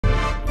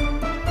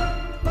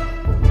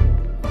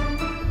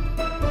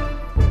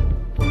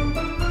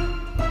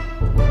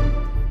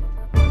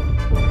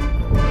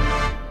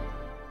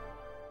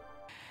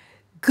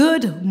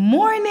Good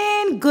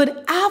morning, good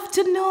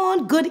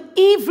afternoon, good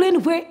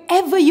evening,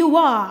 wherever you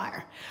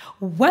are.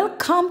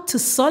 Welcome to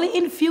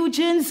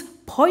Sollyinfusion's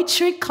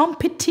Poetry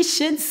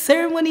Competition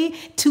Ceremony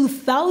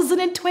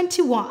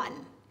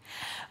 2021.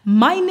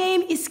 My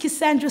name is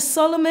Cassandra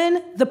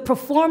Solomon, the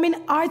Performing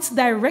Arts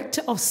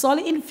Director of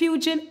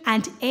Sollyinfusion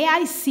and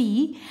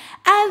AIC,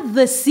 and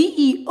the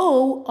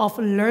CEO of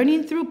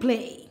Learning Through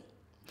Play.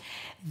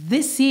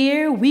 This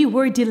year, we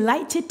were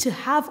delighted to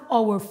have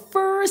our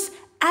first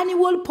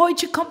annual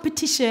poetry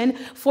competition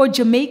for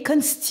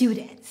Jamaican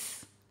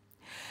students.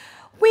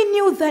 We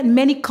knew that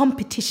many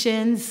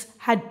competitions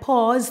had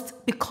paused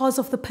because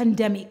of the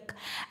pandemic,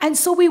 and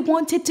so we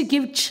wanted to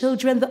give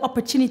children the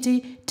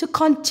opportunity to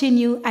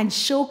continue and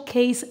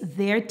showcase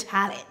their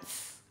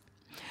talents.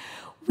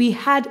 We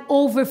had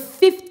over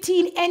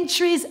 15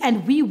 entries,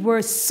 and we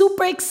were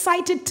super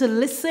excited to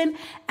listen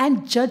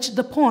and judge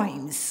the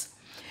poems.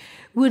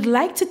 We would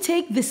like to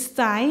take this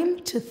time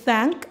to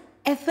thank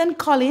Ethan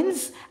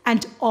Collins,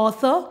 an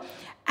author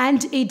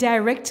and a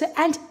director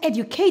and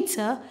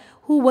educator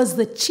who was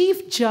the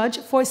chief judge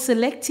for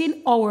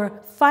selecting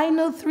our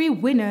final 3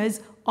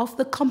 winners of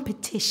the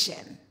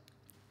competition.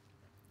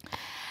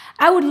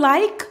 I would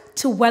like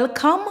to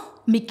welcome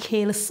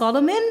Michael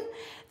Solomon,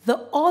 the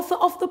author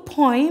of the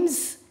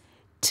poems,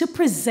 to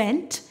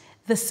present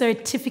the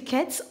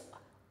certificates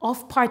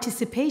of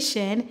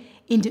participation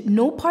in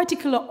no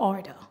particular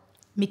order.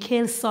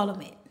 Michael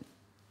Solomon.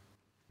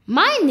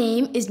 My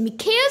name is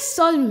Michael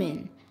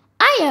Solomon.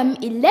 I am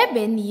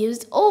 11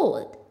 years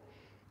old.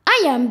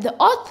 I am the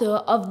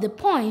author of the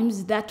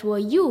poems that were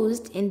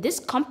used in this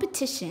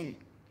competition.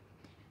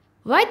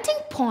 Writing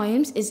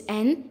poems is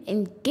an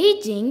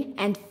engaging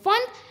and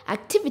fun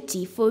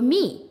activity for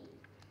me.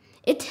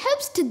 It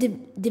helps to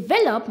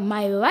develop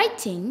my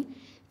writing,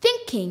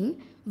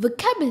 thinking,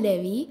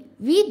 vocabulary,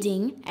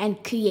 reading,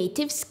 and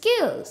creative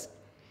skills.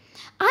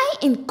 I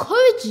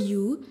encourage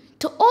you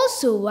to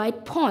also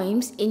write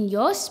poems in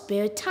your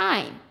spare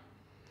time.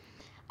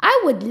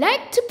 I would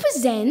like to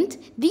present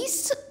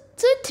these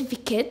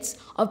certificates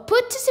of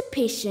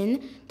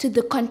participation to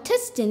the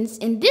contestants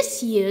in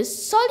this year's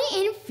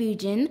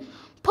Sollyinfusion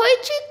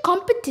Poetry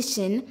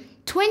Competition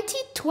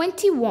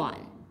 2021.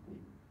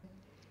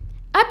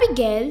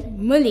 Abigail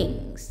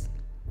Mullings,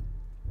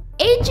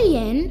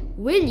 Adrienne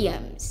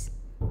Williams,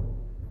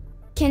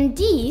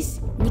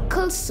 Candice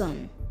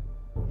Nicholson,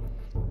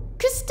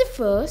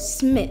 Christopher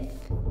Smith,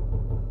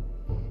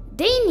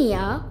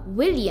 Dania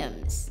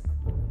Williams,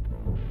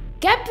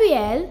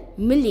 Gabrielle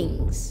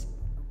Mullings,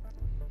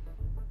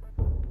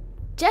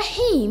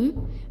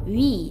 Jaheim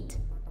Reed,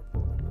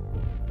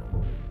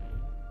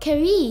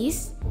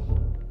 Carice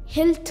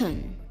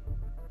Hilton,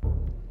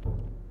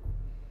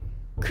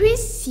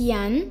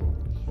 Christian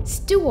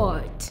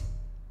Stewart,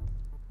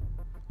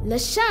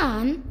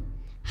 LaShawn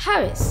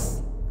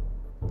Harris,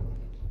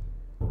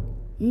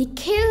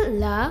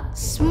 Nicola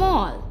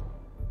Small,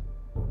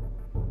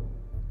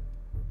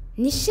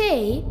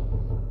 Nishay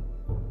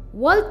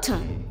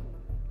Walton,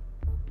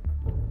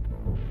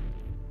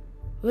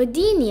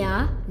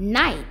 Rodinia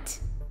Knight,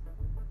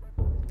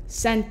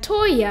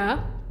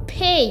 Santoya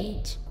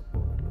Page,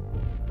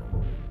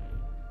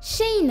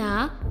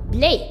 Shayna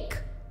Blake,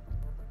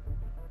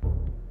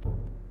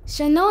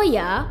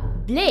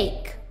 Shanoya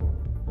Blake,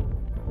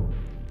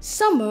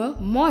 Summer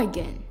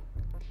Morgan.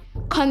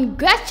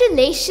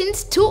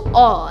 Congratulations to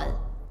all!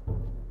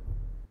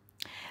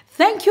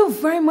 Thank you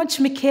very much,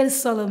 Michael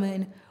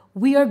Solomon.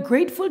 We are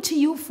grateful to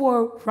you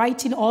for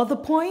writing all the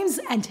poems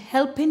and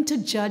helping to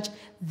judge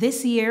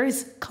this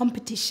year's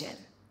competition.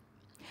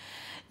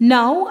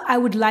 Now, I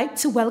would like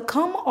to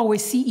welcome our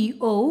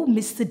CEO,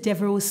 Mr.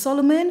 Devereaux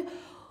Solomon,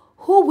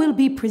 who will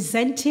be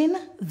presenting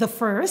the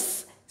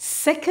first,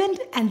 second,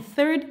 and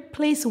third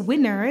place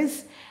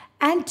winners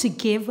and to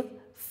give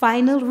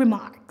final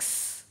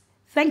remarks.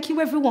 Thank you,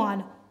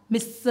 everyone.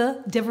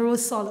 Mr. Devereaux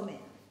Solomon.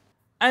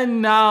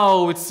 And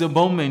now it's the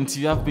moment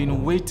you have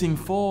been waiting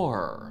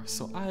for,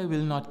 so I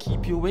will not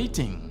keep you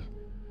waiting.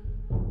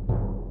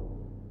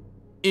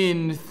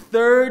 In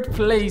third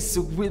place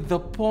with the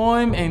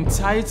poem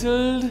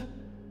entitled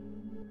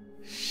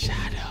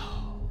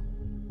Shadow,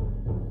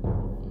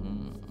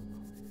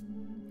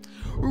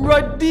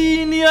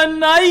 Rodinia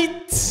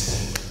Knight.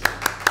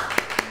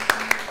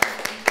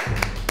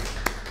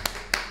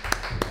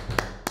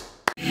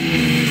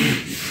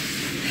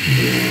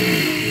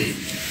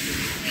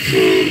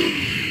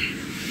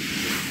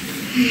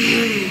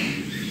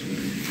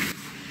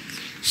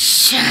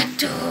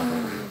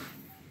 Shadow.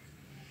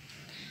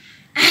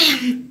 I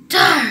am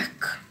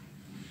dark.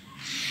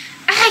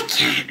 I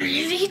can't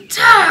really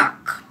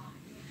talk.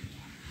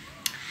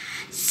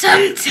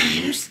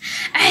 Sometimes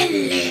I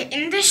lay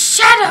in the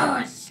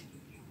shadows.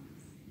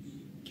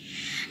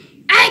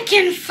 I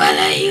can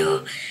follow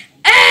you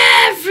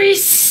every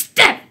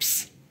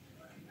steps.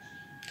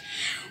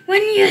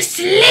 When you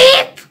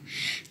sleep,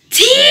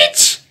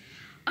 teach,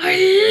 or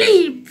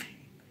leap,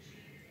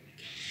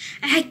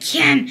 I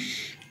can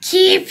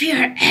keep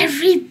your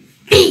every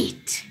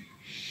beat.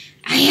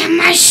 I am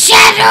a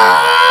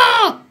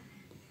shadow.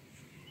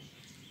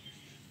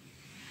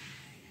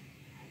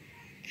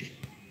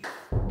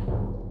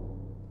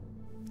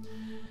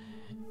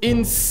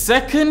 In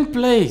second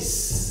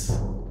place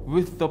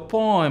with the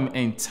poem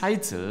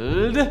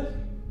entitled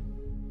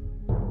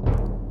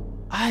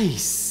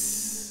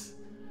Ice.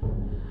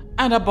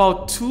 And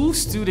about 2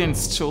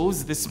 students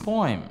chose this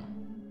poem.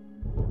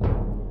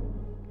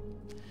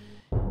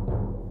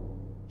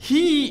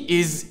 He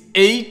is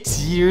 8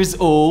 years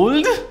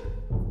old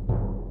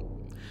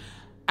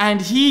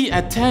and he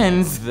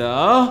attends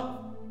the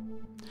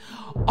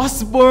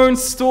Osborne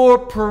Store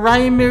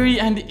Primary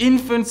and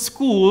Infant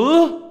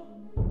School.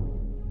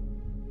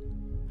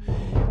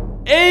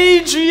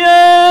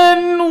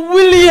 Adrian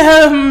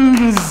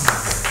Williams.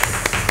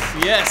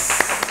 Yes.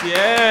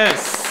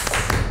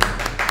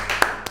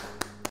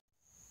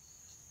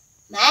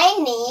 My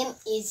name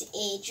is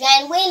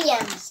Adrian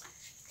Williams.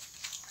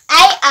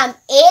 I am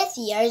 8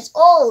 years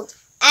old.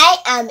 I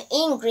am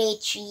in grade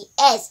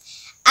 3S.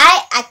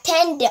 I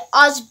attend the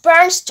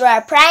Osborne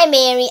Store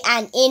Primary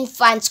and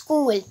Infant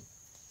School.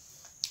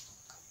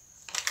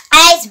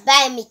 Ice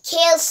by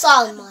Michael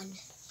Solomon.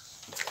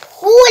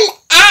 Cool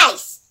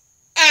ice.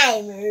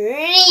 I'm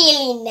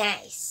really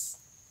nice.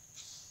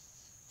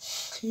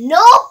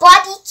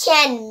 Nobody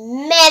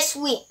can mess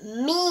with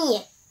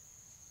me.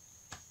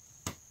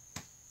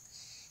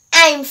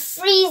 I'm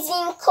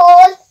freezing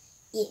cold.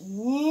 It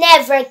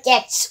never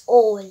gets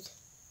old.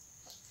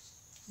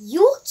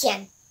 You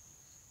can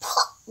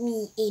put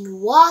me in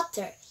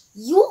water.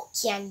 You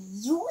can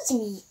use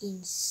me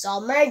in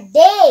summer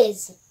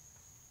days.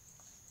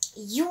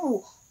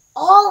 You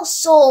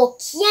also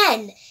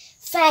can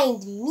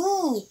find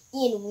me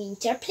in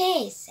winter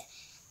place.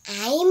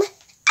 I'm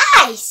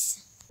ice.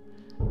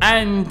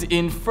 And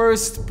in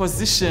first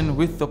position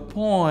with the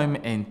poem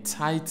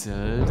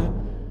entitled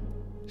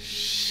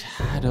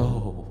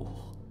Shadow.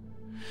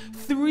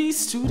 3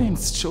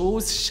 students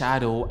chose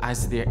Shadow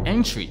as their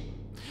entry,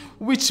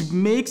 which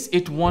makes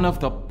it one of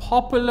the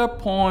popular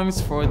poems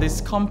for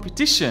this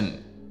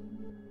competition.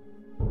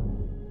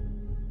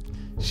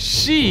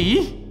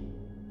 She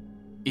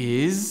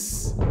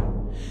is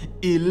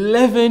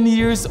 11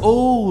 years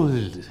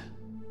old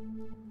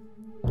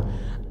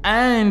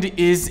and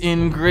is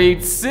in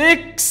grade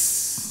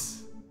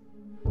 6.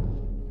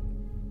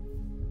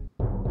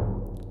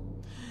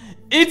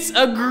 It's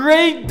a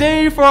great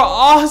day for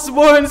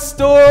Osborne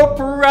Store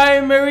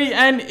Primary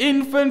and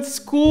Infant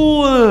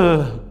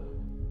School.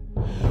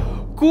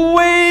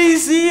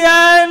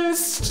 Quasian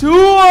Stewart!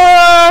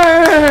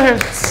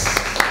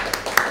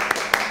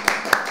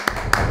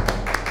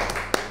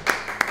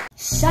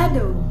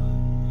 Shadow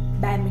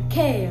by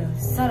Michael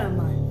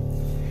Solomon.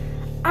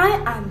 I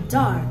am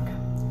dark.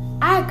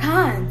 I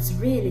can't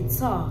really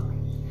talk.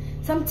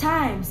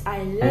 Sometimes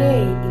I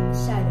lay in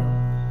shadow.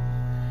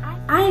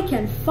 I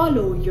can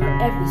follow your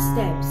every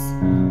steps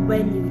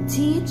when you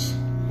teach,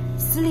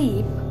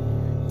 sleep,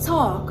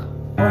 talk,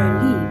 or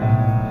leave.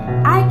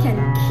 I can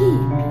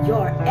keep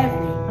your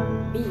every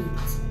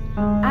beat.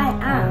 I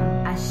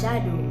am a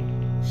shadow,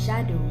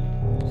 shadow,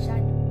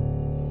 shadow.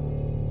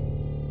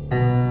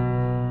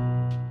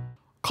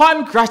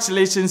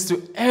 Congratulations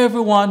to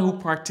everyone who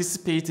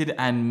participated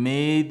and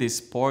made this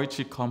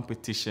poetry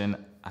competition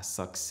a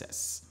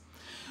success.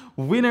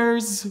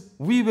 Winners,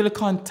 we will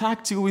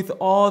contact you with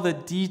all the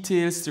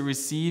details to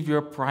receive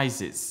your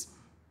prizes.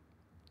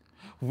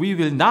 We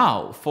will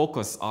now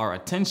focus our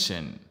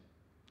attention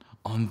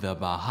on the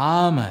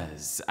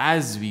Bahamas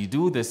as we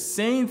do the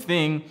same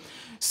thing.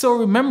 So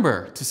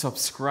remember to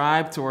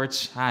subscribe to our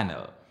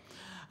channel.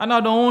 And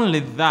not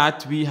only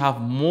that, we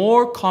have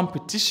more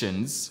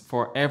competitions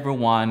for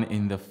everyone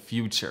in the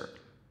future.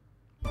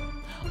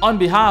 On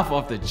behalf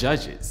of the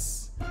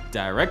judges,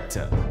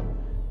 director,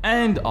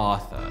 and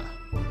author,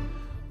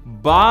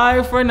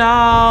 bye for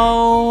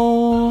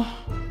now.